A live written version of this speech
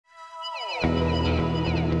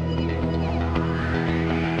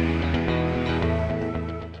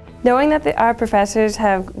Knowing that our professors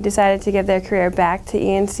have decided to give their career back to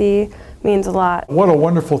ENC means a lot. What a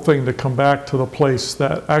wonderful thing to come back to the place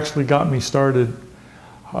that actually got me started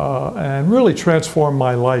and really transformed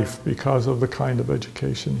my life because of the kind of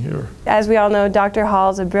education here. As we all know, Dr.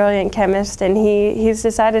 Hall is a brilliant chemist, and he's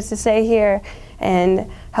decided to stay here and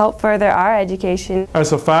help further our education.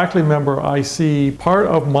 As a faculty member, I see part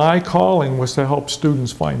of my calling was to help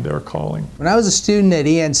students find their calling. When I was a student at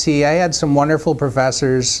ENC, I had some wonderful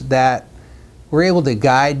professors that were able to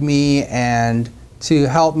guide me and to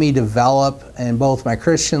help me develop in both my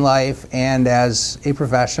Christian life and as a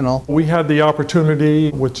professional. We had the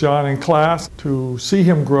opportunity with John in class to see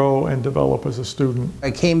him grow and develop as a student. I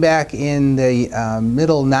came back in the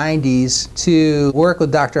middle 90s to work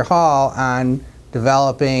with Dr. Hall on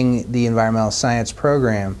developing the environmental science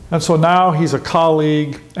program. And so now he's a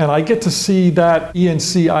colleague, and I get to see that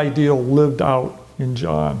ENC ideal lived out in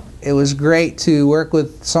John. It was great to work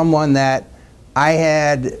with someone that I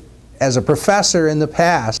had as a professor in the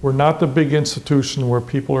past. We're not the big institution where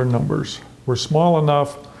people are numbers. We're small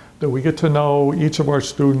enough that we get to know each of our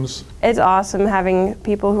students. It's awesome having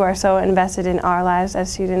people who are so invested in our lives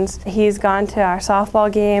as students. He's gone to our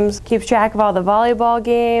softball games, keeps track of all the volleyball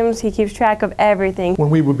games, he keeps track of everything.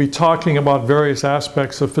 When we would be talking about various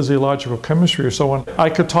aspects of physiological chemistry or so on,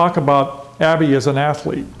 I could talk about Abby as an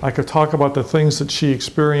athlete. I could talk about the things that she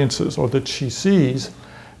experiences or that she sees,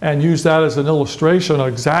 and use that as an illustration of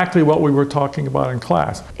exactly what we were talking about in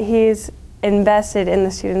class. He's invested in the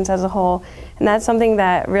students as a whole, and that's something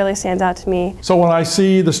that really stands out to me. So when I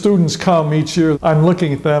see the students come each year, I'm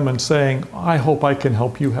looking at them and saying, I hope I can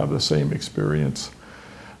help you have the same experience,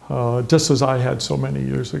 just as I had so many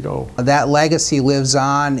years ago. That legacy lives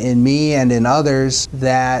on in me and in others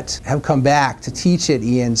that have come back to teach at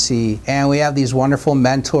ENC. And we have these wonderful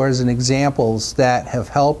mentors and examples that have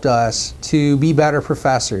helped us to be better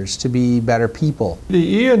professors, to be better people.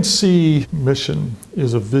 The ENC mission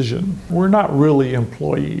is a vision. We're not really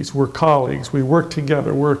employees, we're colleagues. We work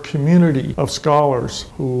together. We're a community of scholars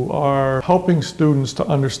who are helping students to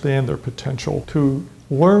understand their potential, to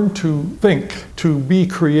learn to think, to be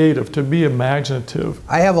creative, to be imaginative.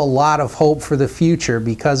 I have a lot of hope for the future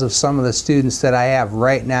because of some of the students that I have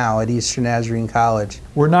right now at Eastern Nazarene College.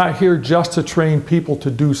 We're not here just to train people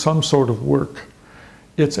to do some sort of work.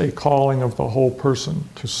 It's a calling of the whole person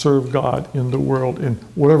to serve God in the world in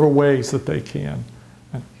whatever ways that they can.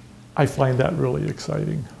 And I find that really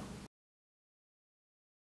exciting.